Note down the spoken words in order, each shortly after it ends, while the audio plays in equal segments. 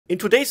In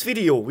today's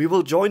video, we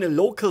will join a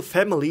local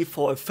family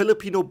for a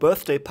Filipino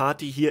birthday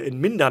party here in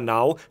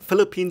Mindanao,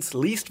 Philippines'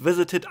 least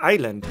visited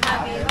island.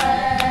 Happy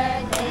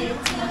birthday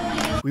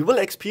to you. We will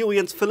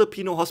experience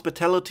Filipino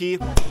hospitality.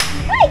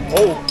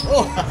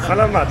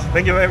 Salamat,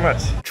 thank you very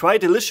much. Try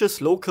delicious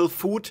local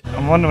food.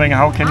 I'm wondering,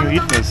 how can you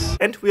eat this?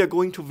 And we are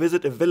going to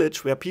visit a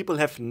village where people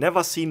have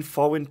never seen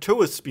foreign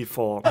tourists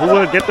before. Who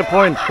will get the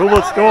point? Who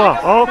will score?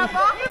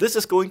 Oh! This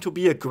is going to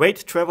be a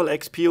great travel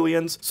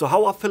experience. So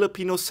how are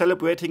Filipinos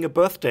celebrating a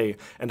birthday?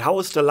 And how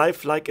is the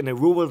life like in a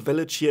rural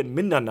village here in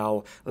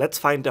Mindanao? Let's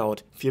find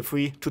out. Feel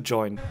free to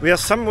join. We are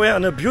somewhere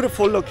on a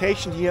beautiful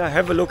location here.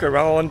 Have a look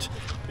around.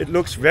 It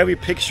looks very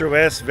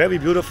picturesque, very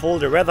beautiful.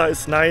 The weather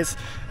is nice.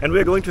 And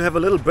we're going to have a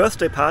little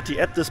birthday party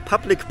at this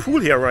public pool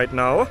here right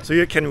now. So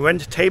you can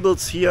rent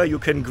tables here, you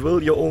can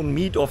grill your own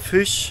meat or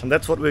fish. And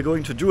that's what we're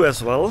going to do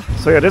as well.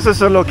 So yeah, this is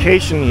the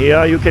location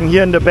here. You can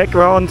hear in the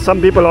background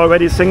some people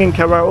already singing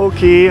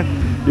karaoke.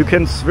 You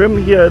can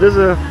swim here. It is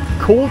a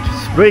cold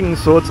spring,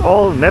 so it's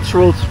all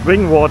natural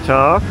spring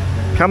water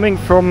coming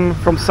from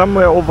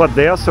somewhere over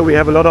there. So we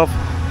have a lot of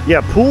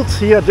pools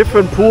here,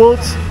 different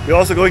pools. We're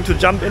also going to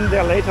jump in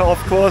there later, of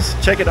course.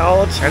 Check it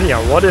out. And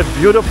yeah, what a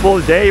beautiful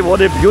day,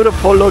 what a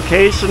beautiful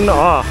location.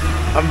 Oh,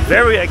 I'm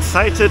very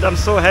excited. I'm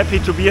so happy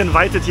to be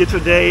invited here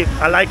today.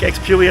 I like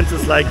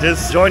experiences like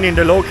this, joining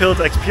the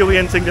locals,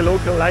 experiencing the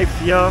local life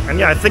here. And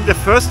yeah, I think the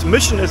first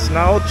mission is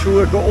now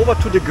to go over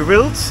to the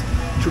grills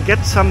to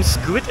get some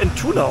squid and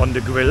tuna on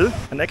the grill.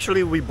 And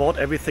actually we bought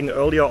everything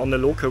earlier on the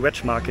local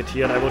wet market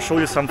here, and I will show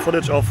you some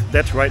footage of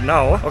that right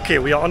now. Okay,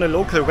 we are on a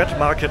local wet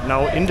market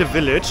now in the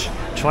village,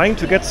 trying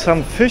to get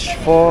some fish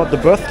for the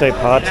birthday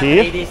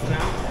party.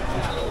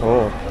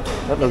 Oh,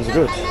 that looks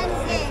good.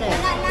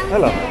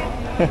 Hello.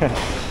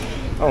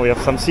 Oh, we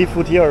have some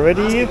seafood here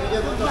already.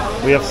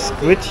 We have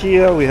squid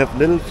here, we have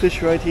little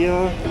fish right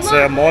here. It's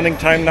morning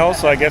time now,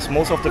 so I guess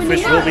most of the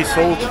fish will be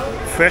sold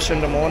fresh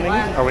in the morning.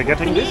 Are we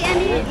getting this?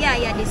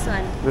 Yeah, this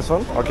one. This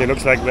one? Okay,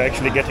 looks like we're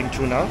actually getting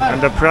tuna.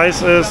 And the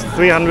price is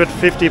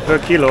 350 per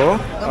kilo.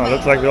 Oh,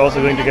 looks like we're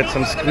also going to get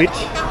some squid.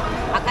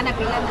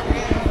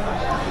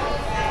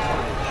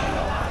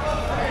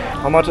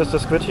 How much is the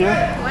squid here?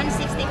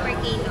 160 per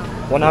kilo.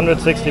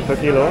 160 per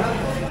kilo.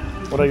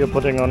 What are you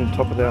putting on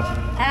top of there?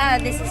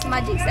 This is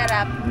magic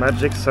syrup.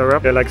 Magic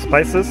syrup. They're like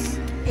spices?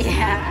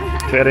 Yeah.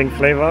 To adding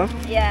flavor?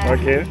 Yeah.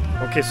 Okay.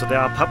 Okay, so there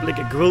are public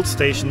grill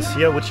stations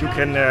here which you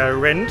can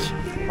rent.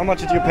 How much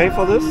did you pay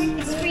for this?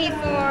 It's free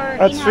for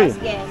It's free?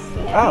 Yes.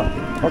 Ah,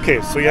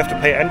 okay, so you have to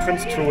pay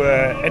entrance to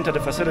enter the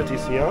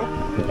facilities here.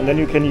 And then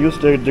you can use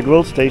the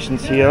grill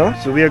stations here.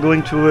 So we are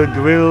going to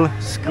grill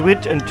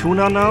squid and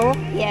tuna now.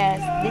 Yes,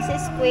 this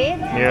is squid.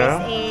 Yeah.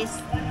 This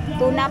is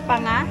tuna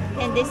panga,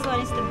 and this one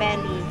is the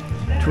belly.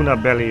 Tuna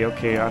belly,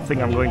 okay, I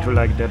think I'm going to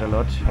like that a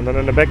lot. And then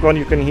in the background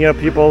you can hear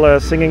people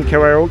singing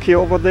karaoke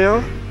over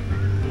there.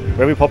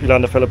 Very popular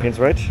in the Philippines,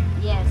 right?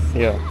 Yes.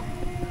 Yeah.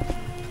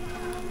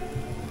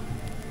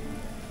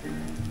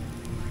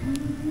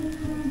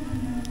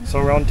 So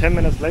around 10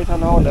 minutes later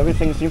now and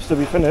everything seems to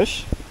be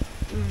finished.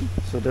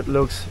 So that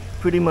looks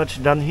pretty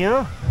much done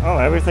here. Oh,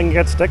 everything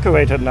gets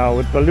decorated now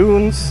with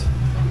balloons.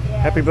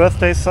 Happy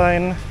birthday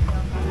sign.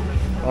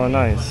 Oh,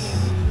 nice.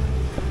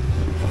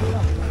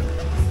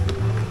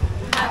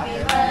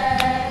 Happy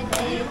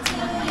birthday to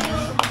you.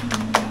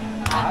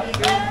 Happy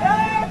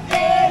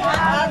birthday,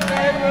 happy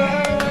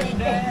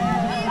birthday.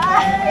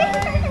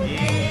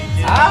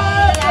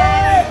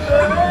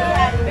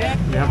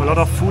 We have a lot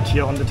of food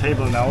here on the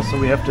table now. So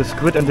we have the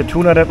squid and the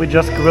tuna that we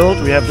just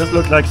grilled. We have this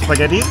looks like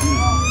spaghetti.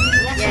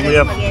 And we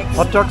have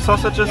hot dog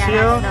sausages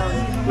here.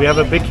 We have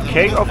a big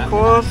cake, of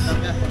course.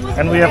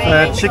 And we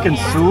have chicken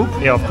soup.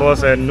 Yeah, of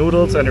course,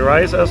 noodles and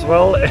rice as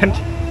well. And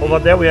over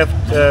there we have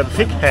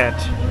pig head,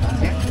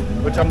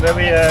 which I'm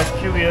very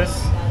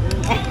curious.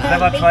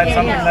 Never tried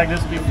something like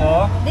this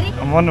before.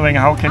 I'm wondering,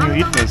 how can you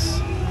eat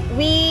this?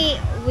 We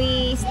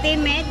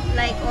steam it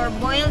or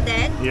boil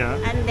it. Yeah.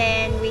 And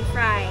then we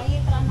fry.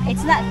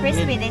 It's not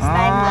crispy this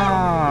time.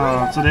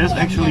 Ah, so there's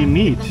actually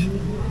meat.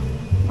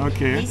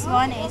 Okay. This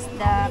one is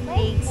the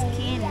pig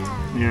skin.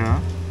 Yeah.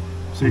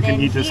 So you can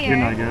Then eat the skin,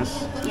 here- I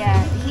guess.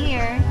 Yeah,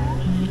 here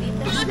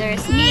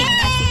there's meat.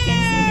 As you can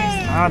see,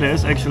 there's Ah,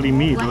 there's actually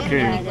meat. Yeah,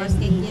 Okay. there's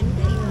meat.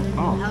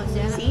 Oh.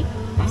 See?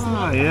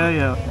 Ah,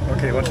 yeah.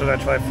 Okay, what should I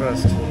try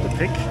first? The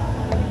pig?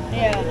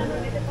 Yeah.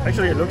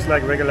 Actually, it looks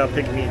like regular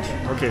pig meat.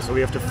 Okay, so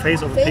we have the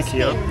face of a pig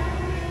here.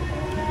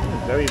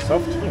 Very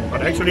soft,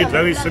 but actually it's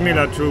very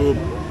similar to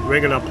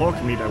regular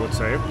pork meat, I would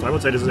say. So I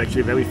would say this is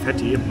actually very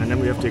fatty, and then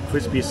we have the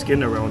crispy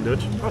skin around it.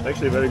 Oh, it's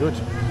actually very good.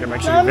 I'm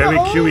actually very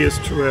curious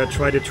to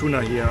try the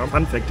tuna here.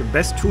 Fun fact, the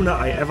best tuna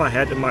I ever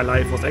had in my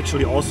life was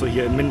actually also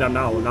here in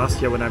Mindanao.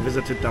 Last year when I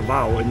visited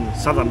Davao in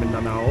southern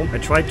Mindanao. I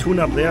tried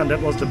tuna up there and that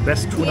was the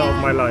best tuna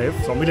of my life.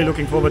 So I'm really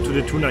looking forward to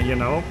the tuna here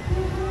now.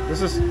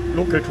 This is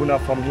local tuna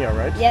from here,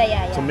 right?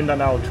 Yeah. So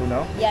Mindanao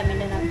tuna. Yeah,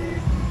 Mindanao.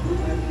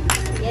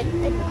 Yeah.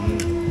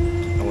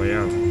 Oh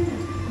yeah.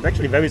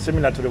 Actually very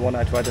similar to the one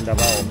I tried in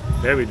Davao.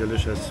 Very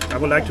delicious. I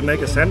would like to make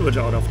a sandwich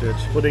out of it.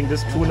 Putting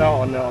this tuna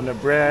on the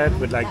bread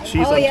with like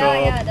cheese on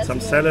top, some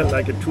salad,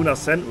 like a tuna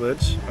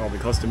sandwich. Oh,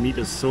 because the meat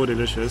is so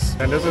delicious.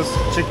 And this is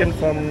chicken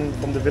from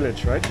the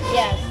village, right?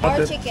 Yes, Not our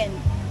the- chicken.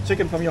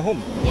 Chicken from your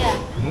home. Yeah.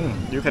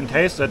 You can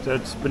taste that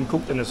it's been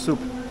cooked in a soup.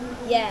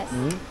 Yes.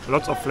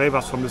 Lots of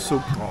flavors from the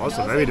soup. Oh,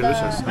 also Also very the-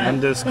 delicious.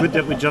 And the squid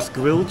that we just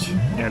grilled,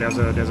 yeah,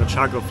 there's a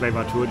charcoal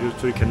flavor to it,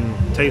 so you can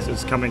taste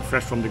it's coming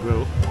fresh from the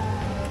grill.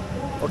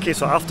 Okay,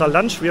 so after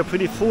lunch we are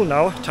pretty full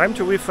now. Time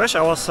to refresh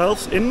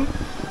ourselves in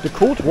the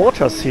cold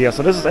waters here.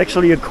 So this is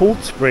actually a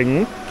cold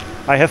spring.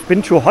 I have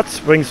been to hot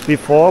springs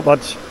before,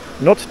 but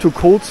not to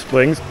cold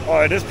springs. Oh,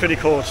 it is pretty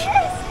cold.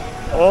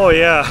 Oh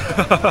yeah.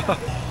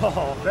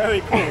 Oh, very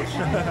cold.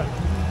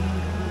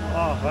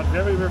 Oh, but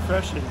very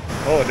refreshing.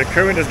 Oh, the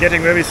current is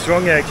getting very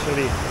strong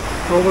actually.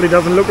 Probably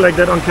doesn't look like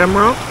that on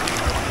camera,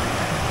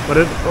 but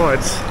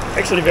it's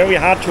actually very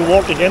hard to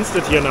walk against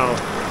it here now.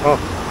 Oh,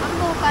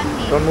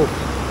 don't move.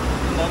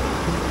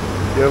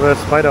 You have a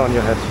spider on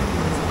your head.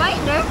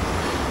 Spider?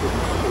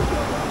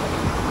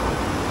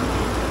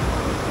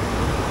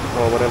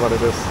 Or whatever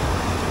it is.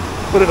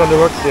 Put it on the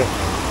rocks here.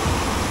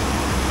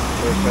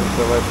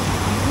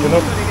 You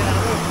know,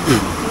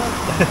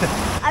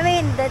 I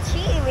mean, the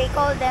tree, we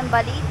call them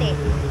balite.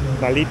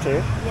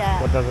 Malite?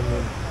 Yeah. What does it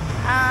mean?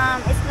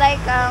 It's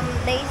like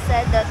they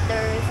said that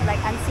there's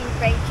like unseen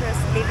creatures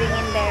living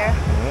in there.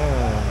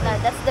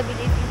 That's the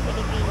belief in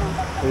Filipino.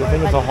 Do you Or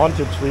think it's a balite.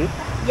 haunted tree?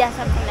 Yeah,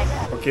 something like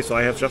that. Okay, so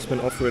I have just been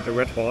offered a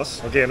Red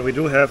Horse. Okay, and we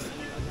do have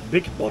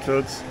big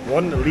bottles,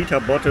 1 liter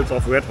bottles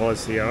of Red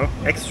Horse here.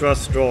 Extra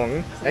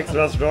strong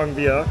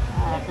beer.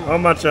 How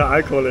much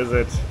alcohol is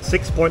it?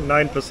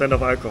 6.9%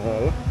 of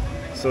alcohol.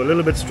 So a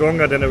little bit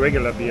stronger than a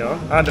regular beer.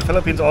 Ah, in the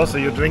Philippines also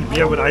you drink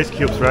beer with ice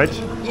cubes, right?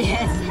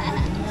 Yes.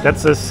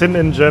 That's a sin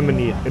in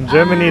Germany. In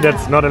Germany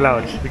that's not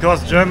allowed.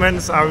 Because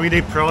Germans are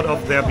really proud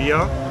of their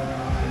beer.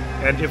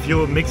 And if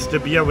you mix the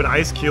beer with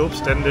ice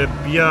cubes, then the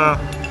beer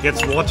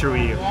gets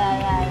watery.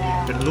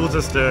 Yeah. It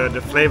loses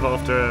the flavor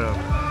of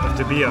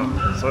the beer.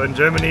 So in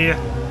Germany,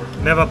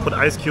 never put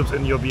ice cubes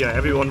in your beer.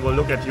 Everyone will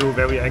look at you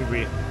very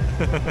angry.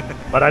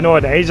 But I know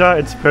in Asia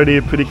it's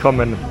pretty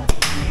common.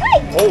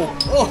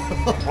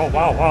 Oh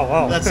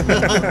wow. That's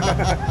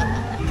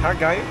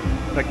Tagay?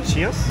 Like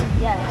cheers?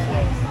 Yeah,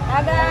 cheers.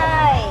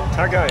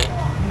 Tagay!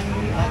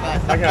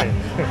 Tagay.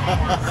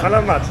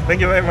 Salamat.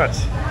 Thank you very much.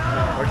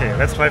 Okay,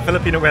 let's try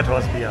Filipino Red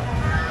Horse beer.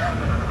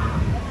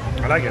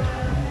 I like it.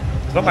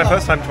 It's not my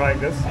first time trying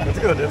this. It's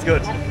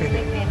good.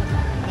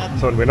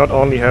 So we not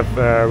only have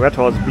Red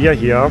Horse beer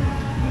here,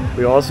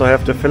 we also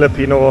have the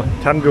Filipino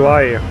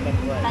Tanduay,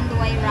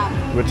 Tanduay rum.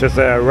 which is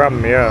a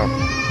rum, yeah.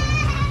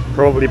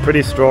 Probably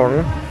pretty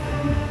strong.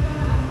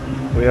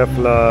 We have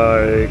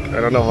like,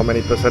 I don't know how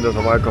many percentage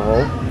of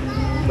alcohol,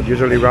 but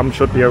usually rum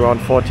should be around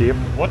 40.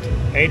 What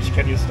age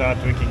can you start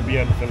drinking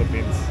beer in the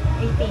Philippines?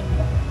 18?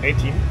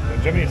 18.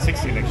 In Germany it's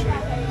 16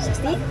 actually.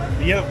 16?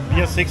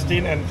 Beer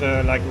 16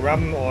 and like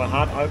rum or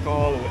hard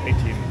alcohol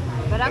 18.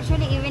 But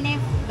actually, even if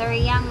they're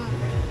young,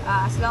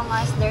 as long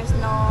as there's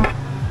no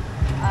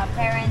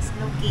parents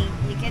looking,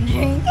 you can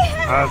drink.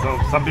 So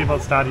some people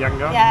start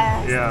younger?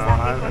 Yeah, Yeah,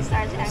 some people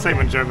start younger. same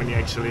in Germany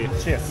actually.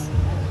 Cheers.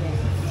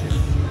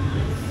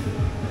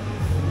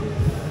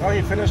 Oh,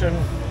 you finish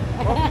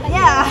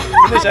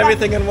Yeah.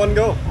 everything in one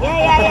go.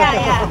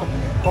 Yeah.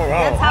 Oh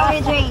wow. That's how we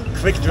drink.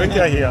 Quick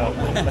drinker here.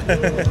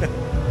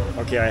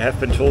 Okay, I have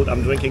been told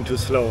I'm drinking too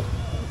slow.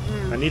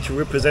 I need to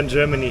represent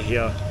Germany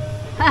here.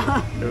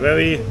 A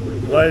very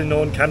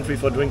well-known country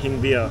for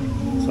drinking beer.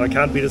 So I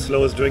can't be the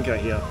slowest drinker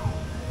here.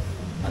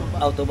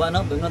 tuba,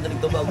 no? Pag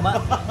natin tuba ugma.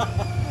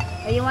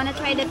 You wanna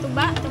try the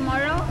tuba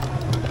tomorrow?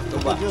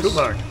 Tuba.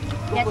 Tubac.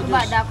 Yeah, tuba,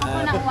 the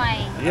coconut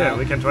wine. Yeah,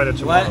 we can try that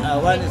tomorrow.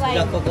 One is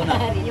the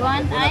coconut. You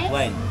want Coconut ice?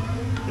 wine.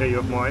 Yeah, you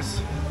have more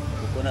ice.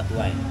 Coconut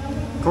wine.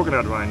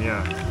 Coconut wine,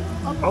 yeah.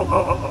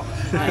 Oh.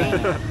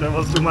 That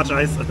was too much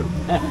ice.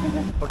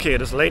 Okay,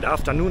 it is late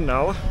afternoon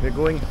now. We're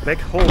going back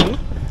home.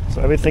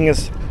 So everything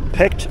is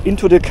packed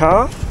into the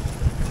car.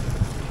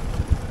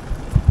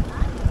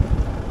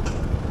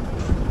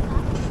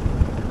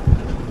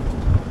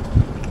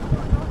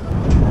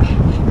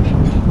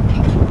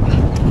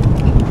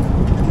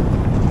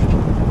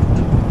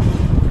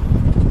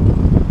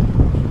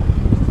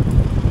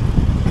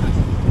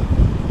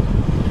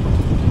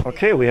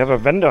 Okay, we have a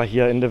vendor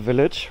here in the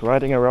village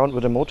riding around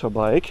with a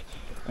motorbike,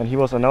 and he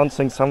was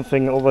announcing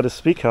something over the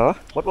speaker.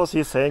 What was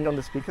he saying on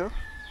the speaker?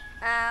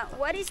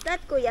 What is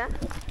that, kuya?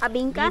 A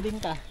bingka?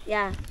 Bingka.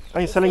 Yeah.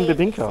 Are you selling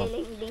bibingka?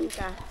 Selling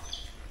bingka.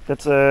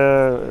 That's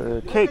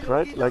a cake,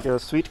 right? Like a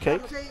sweet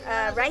cake?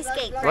 Rice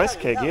cake. Rice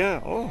cake, yeah.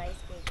 Oh,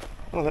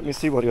 let me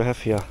see what you have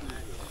here.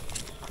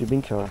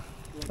 Bibingka.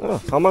 Oh,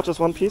 how much is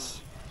one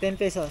piece? 10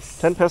 pesos.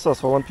 10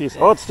 pesos for one piece.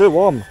 Oh, it's still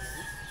warm.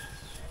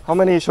 How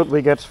many should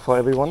we get for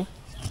everyone?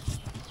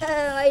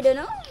 I don't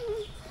know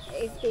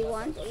if they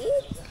want to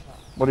eat.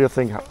 What do you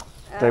think?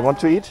 They want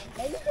to eat?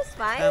 Maybe just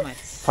 5. How much?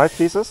 5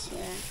 pieces?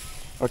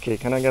 Yeah. Okay,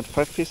 can I get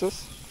 5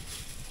 pieces?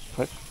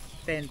 5?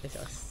 10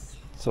 pesos.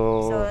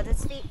 So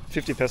that's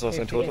 50 pesos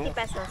in total? 50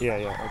 pesos.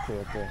 Yeah,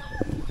 okay.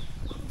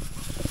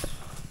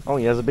 Oh,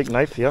 he has a big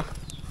knife here.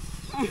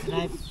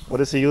 Knife.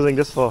 What is he using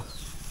this for?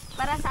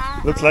 Para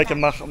sa Looks like a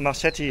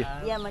machete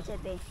Yeah,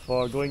 machete.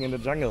 for going in the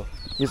jungle.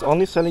 He's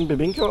only selling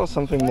bibingka or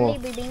something more?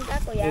 Only bibingka,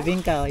 kuya.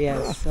 Bibingka,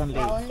 yes. Only.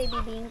 Yeah, only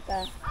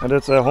bibingka. And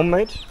it's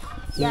homemade?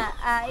 Yeah,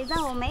 is that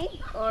homemade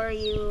or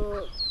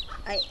you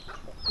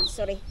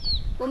sorry.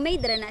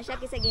 Homemade ra na siya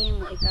kisa gihimo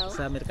mo ikaw.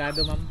 Sa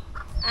merkado, ma'am.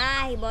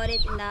 He bought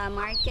it in the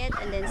market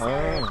and then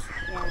sell it.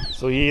 Yeah.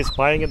 So he is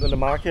buying it in the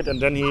market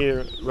and then he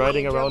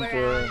riding drove around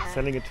around,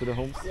 selling it to the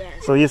homes.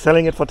 Yes. So he's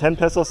selling it for 10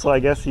 pesos, so I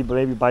guess he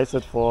maybe buys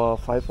it for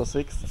 5 or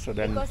 6. So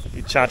then Because-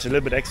 he charge a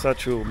little bit extra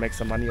to make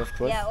some money, of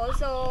course. Yeah,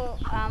 also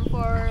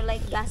for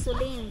like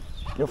gasoline.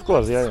 Yeah, of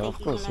course, yeah, of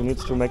course. He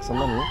needs to make some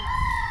money.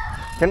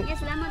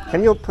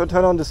 Can you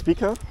turn on the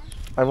speaker?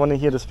 I want to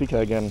hear the speaker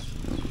again.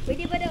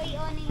 Pwede ba daw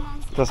i-on yung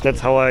Because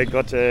that's how I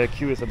got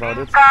curious about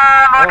it.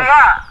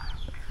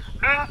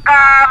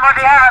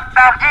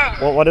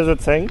 What is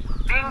it saying?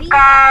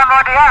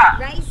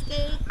 rice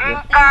cake?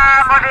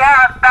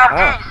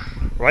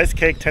 Rice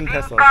cake 10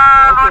 pesos.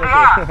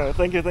 Okay.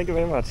 Thank you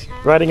very much.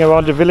 Riding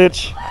around the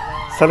village,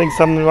 selling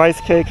some rice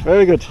cake.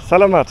 Very good.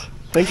 Salamat.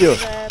 Thank you.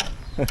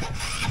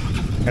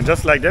 And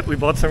just like that, we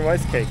bought some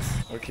rice cakes.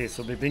 Okay,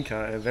 so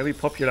bibingka, a very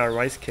popular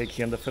rice cake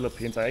here in the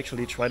Philippines. I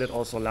actually tried it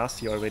also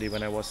last year already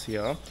when I was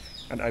here.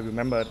 And I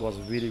remember it was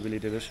really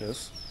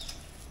delicious.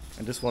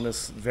 And this one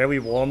is very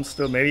warm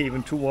still, maybe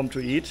even too warm to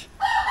eat.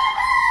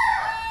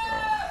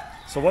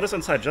 So what is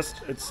inside? Just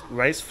it's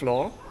rice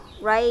flour,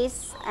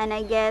 Rice, and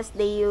I guess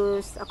they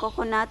use a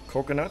coconut milk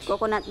for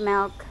coconut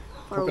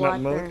water.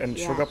 milk and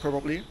Yeah. sugar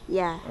probably.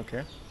 Yeah.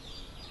 Okay.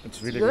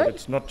 It's really good? good.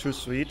 It's not too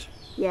sweet.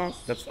 Yes.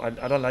 I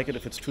don't like it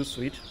if it's too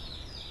sweet.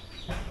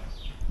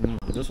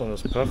 This one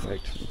is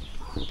perfect.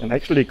 And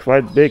actually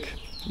quite big.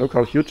 Look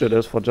how huge it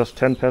is for just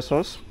 10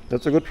 pesos.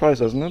 That's a good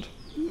price, isn't it?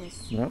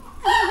 Yes. Yeah.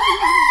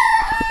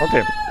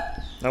 Okay.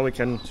 Now we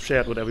can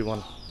share it with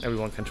everyone.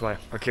 Everyone can try.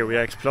 Okay, we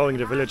are exploring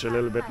the village a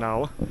little bit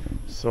now.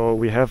 So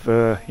we have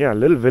a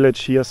little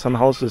village here. Some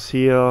houses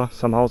here,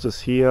 some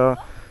houses here.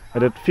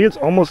 And it feels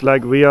almost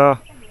like we are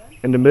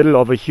in the middle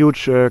of a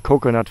huge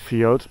coconut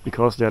field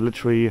because there are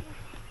literally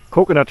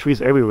coconut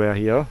trees everywhere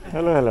here.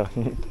 Hello.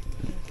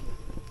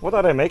 What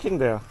are they making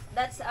there?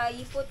 That's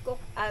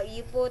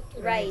you put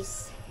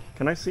rice.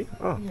 Can I see?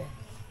 Oh,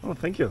 oh,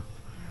 thank you.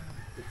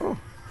 Oh,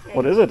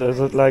 what is it? Is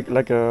it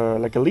like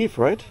a leaf,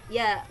 right?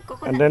 Yeah,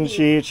 coconut. And then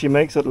leaf. she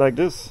makes it like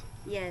this.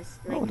 Yes.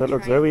 Oh, Like that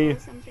looks triangle very- or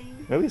something.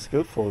 Very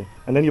skillful.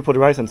 And then you put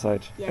rice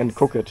inside and Yes.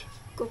 cook it.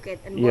 Cook it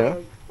and Yeah.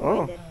 boil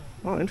Oh. it.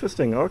 Oh,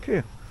 interesting.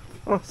 Okay.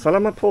 Oh,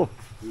 salamat po.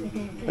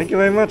 Thank you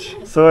very much.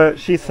 So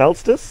she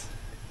sells this?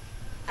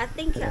 I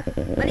think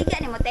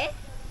maligya ni mo te?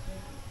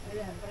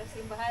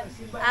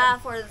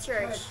 For the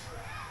church.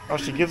 Oh,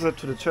 she gives it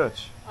to the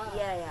church.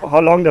 Yeah. How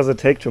long does it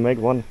take to make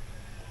one?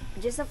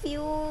 Just a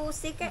few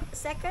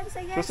seconds,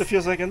 I guess. Just a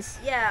few seconds.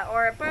 Yeah,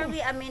 or probably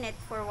a minute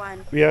for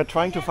one. We are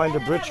trying to find a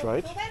bridge,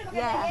 right?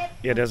 Yeah.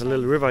 Yeah, there's a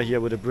little river here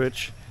with a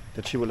bridge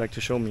that she would like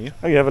to show me.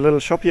 Oh, you have a little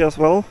shop here as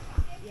well.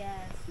 Yes.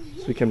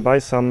 So we can buy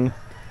some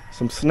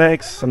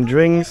snacks, some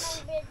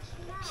drinks,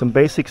 some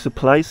basic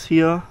supplies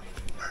here.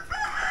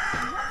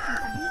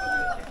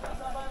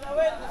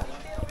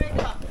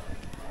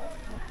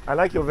 I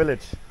like your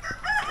village.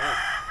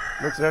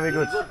 Looks very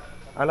good.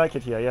 I like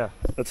it here, yeah.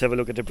 Let's have a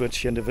look at the bridge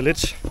here in the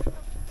village.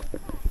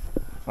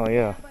 Oh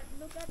yeah.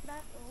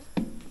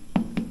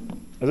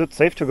 Is it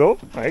safe to go?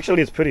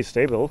 Actually, it's pretty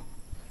stable.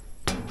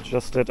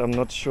 Just that I'm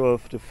not sure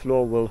if the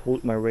floor will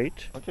hold my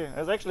weight. Okay,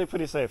 it's actually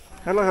pretty safe.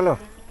 Hello.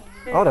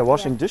 Oh, they're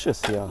washing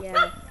dishes here.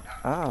 Yeah.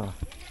 Ah.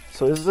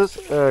 So is this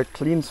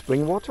clean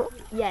spring water?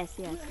 Yes.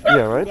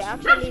 Yeah, right? They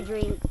actually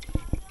drink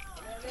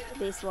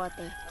this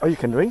water. Oh, you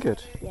can drink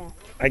it? Yeah.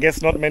 I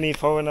guess not many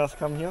foreigners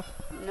come here.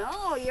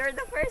 No, you're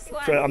the first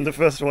one. I'm the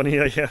first one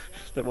here, yeah.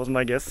 That was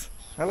my guess.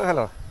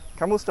 Hello.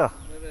 Kamusta?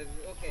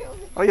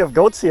 Oh, you have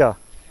goats here.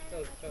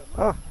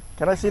 Oh,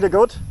 can I see the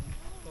goat?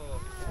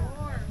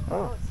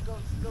 Oh,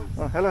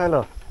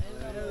 hello.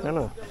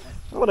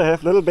 Oh, they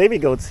have little baby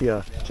goats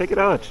here. Check it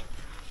out.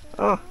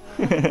 Oh.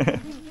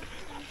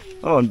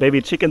 Oh, and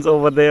baby chickens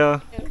over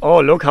there. Oh,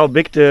 look how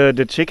big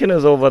the chicken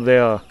is over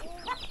there.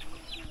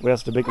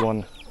 Where's the big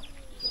one?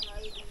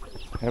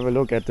 Have a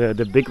look at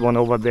the big one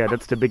over there.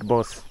 That's the big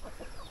boss.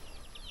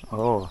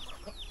 Oh.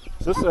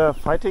 Is this a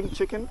fighting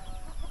chicken?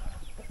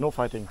 No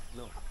fighting?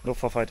 No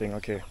for fighting,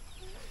 okay.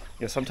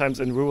 Yeah, sometimes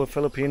in rural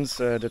Philippines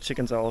the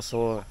chickens are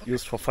also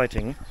used for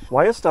fighting.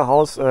 Why is the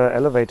house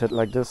elevated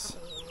like this?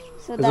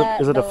 So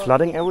Is it a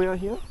flooding area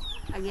here?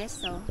 I guess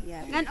so,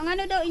 yeah.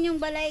 Ngano daw inyong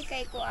balay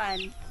kay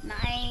kuan na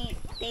ay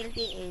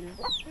tail-tail?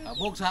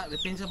 Abog sa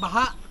depende sa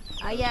baha.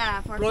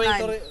 Yeah, for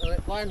Flowing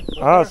flood.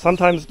 Ah,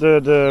 sometimes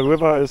the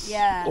river is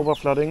Yeah. over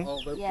flooding.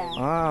 Yeah.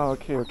 Ah,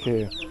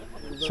 okay.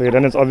 So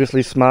then it's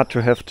obviously smart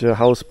to have the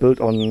house built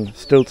on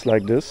stilts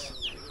like this.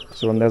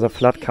 So when there's a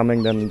flood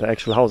coming, then the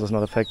actual house is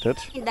not affected.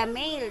 The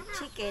male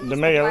chicken The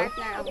is male the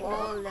partner of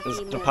all the It's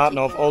female the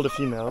partner of chicken. all the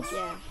females.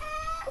 Yeah.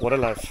 What a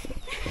life.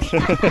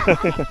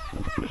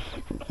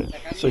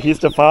 So he's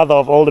the father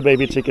of all the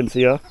baby chickens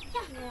here.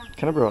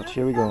 Can I brought?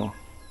 Here we go.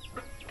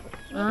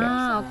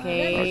 Ah,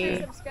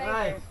 okay.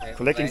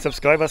 Collecting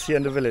subscribers here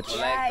in the village.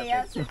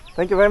 Yes.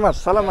 Thank you very much.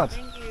 Salamat.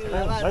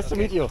 Nice to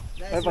meet you.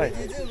 Bye bye.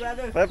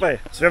 Bye bye.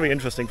 It's very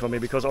interesting for me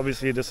because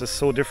obviously this is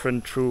so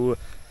different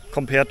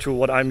compared to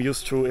what I'm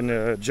used to in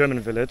a German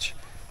village.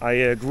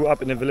 I grew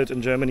up in a village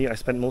in Germany. I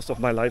spent most of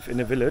my life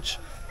in a village.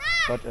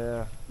 But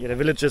yeah, the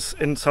villages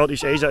in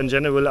Southeast Asia in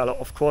general are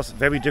of course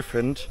very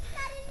different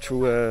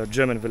to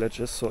German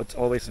villages. So it's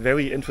always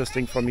very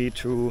interesting for me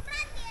to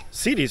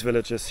see these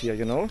villages here,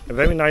 you know. A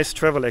very nice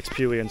travel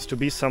experience to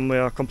be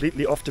somewhere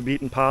completely off the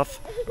beaten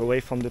path, away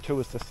from the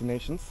tourist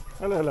destinations.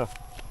 Hello, hello.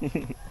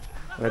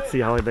 Let's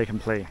see how they can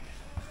play.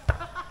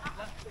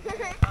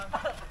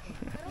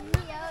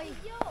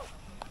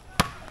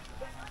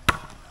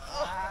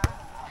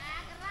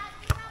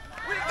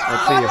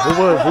 Let's see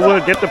who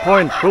will get the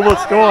point, who will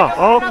score.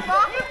 Oh,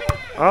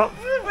 oh,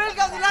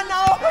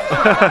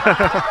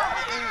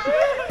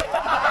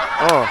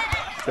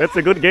 that's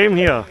a good game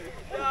here.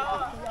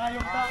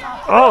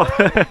 Oh,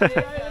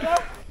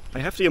 I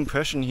have the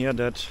impression here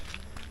that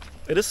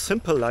it is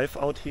simple life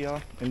out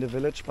here in the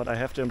village, but I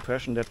have the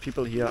impression that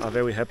people here are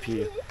very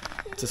happy.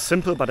 It's a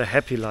simple but a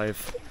happy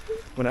life.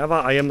 Whenever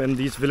I am in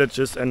these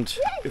villages, and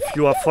if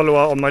you are a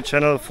follower on my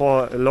channel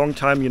for a long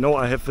time, you know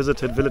I have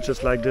visited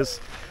villages like this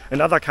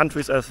in other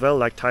countries as well,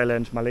 like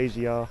Thailand,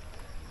 Malaysia,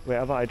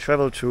 wherever I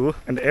travel to.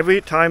 And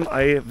every time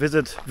I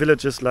visit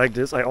villages like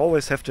this, I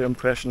always have the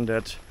impression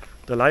that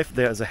the life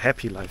there is a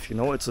happy life, you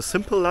know. It's a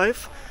simple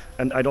life,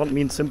 and I don't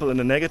mean simple in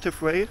a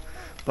negative way,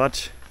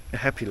 but a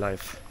happy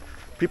life.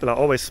 People are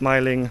always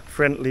smiling,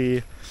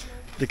 friendly,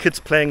 the kids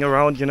playing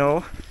around, you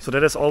know. So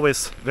that is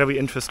always very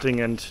interesting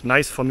and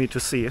nice for me to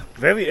see.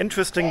 Very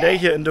interesting day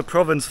here in the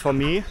province for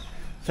me.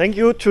 Thank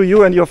you to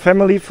you and your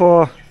family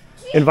for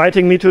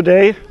inviting me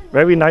today.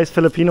 Very nice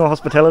Filipino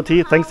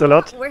hospitality. Thanks a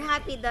lot. We're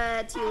happy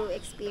that you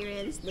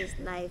experienced this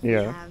life we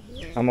Yeah, have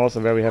here. I'm also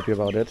very happy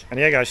about it. And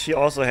yeah, guys, she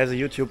also has a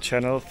YouTube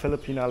channel,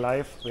 Filipina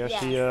Life, where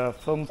she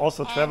films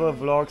also travel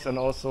vlogs and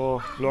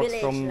also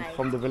vlogs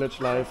from the village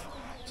life.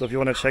 So if you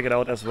want to check it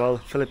out as well,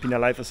 Filipina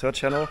Life is her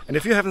channel. And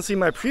if you haven't seen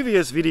my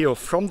previous video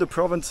from the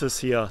provinces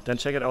here, then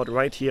check it out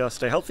right here.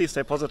 Stay healthy,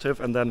 stay positive,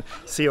 and then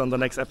see you on the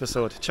next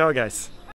episode. Ciao, guys.